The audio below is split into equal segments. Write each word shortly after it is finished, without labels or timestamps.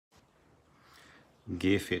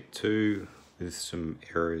Gear Fit 2 with some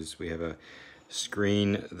errors. We have a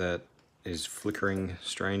screen that is flickering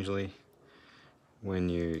strangely. When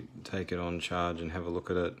you take it on charge and have a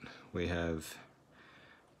look at it, we have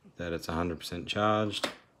that it's 100% charged.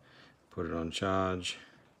 Put it on charge.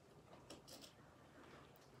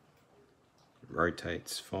 It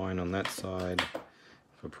rotates fine on that side.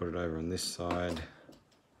 If I put it over on this side,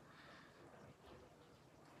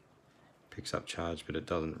 picks up charge but it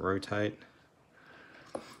doesn't rotate.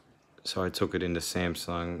 So I took it into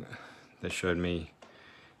Samsung. They showed me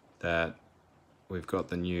that we've got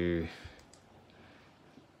the new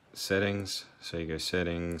settings. So you go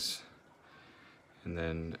settings and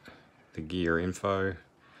then the gear info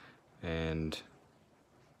and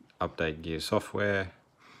update gear software.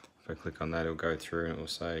 If I click on that, it'll go through and it will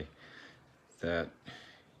say that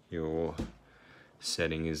your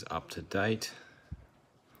setting is up to date.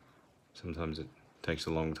 Sometimes it takes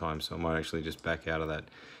a long time, so I might actually just back out of that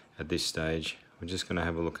at this stage. We're just going to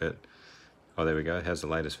have a look at, oh there we go, it has the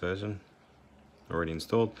latest version already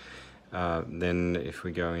installed. Then if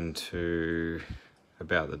we go into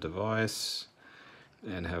about the device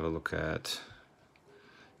and have a look at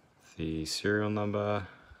the serial number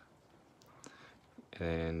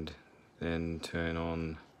and then turn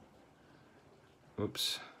on,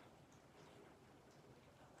 oops,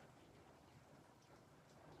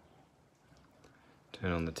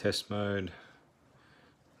 turn on the test mode.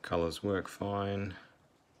 Colors work fine.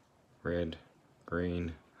 Red,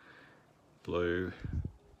 green, blue.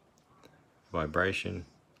 Vibration,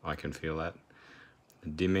 I can feel that. The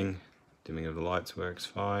dimming of the lights works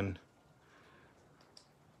fine.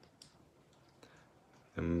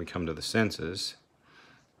 And when we come to the sensors,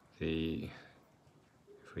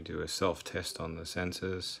 if we do a self-test on the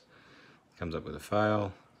sensors, it comes up with a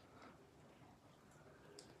fail.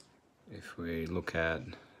 If we look at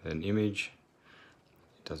an image,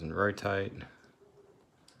 it doesn't rotate. And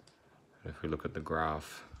if we look at the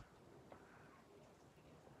graph,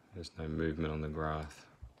 there's no movement on the graph.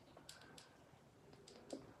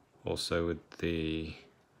 Also with the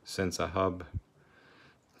sensor hub,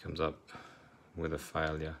 it comes up with a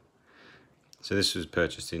failure. So this was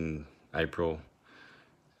purchased in April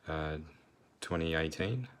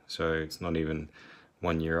 2018, so it's not even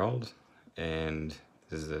 1 year old, and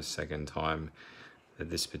this is the second time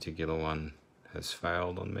that this particular one has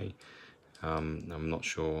failed on me. I'm not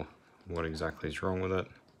sure what exactly is wrong with it.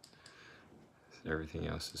 Everything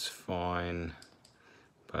else is fine,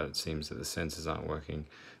 but it seems that the sensors aren't working.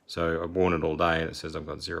 So I've worn it all day and it says I've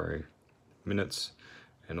got 0 minutes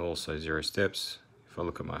and also 0 steps. If I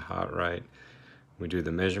look at my heart rate, we do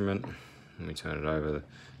the measurement and we turn it over,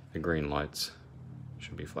 the green lights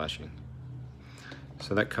should be flashing.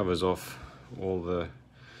 So that covers off all the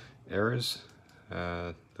errors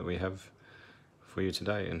that we have for you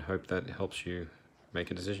today, and hope that helps you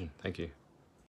make a decision. Thank you.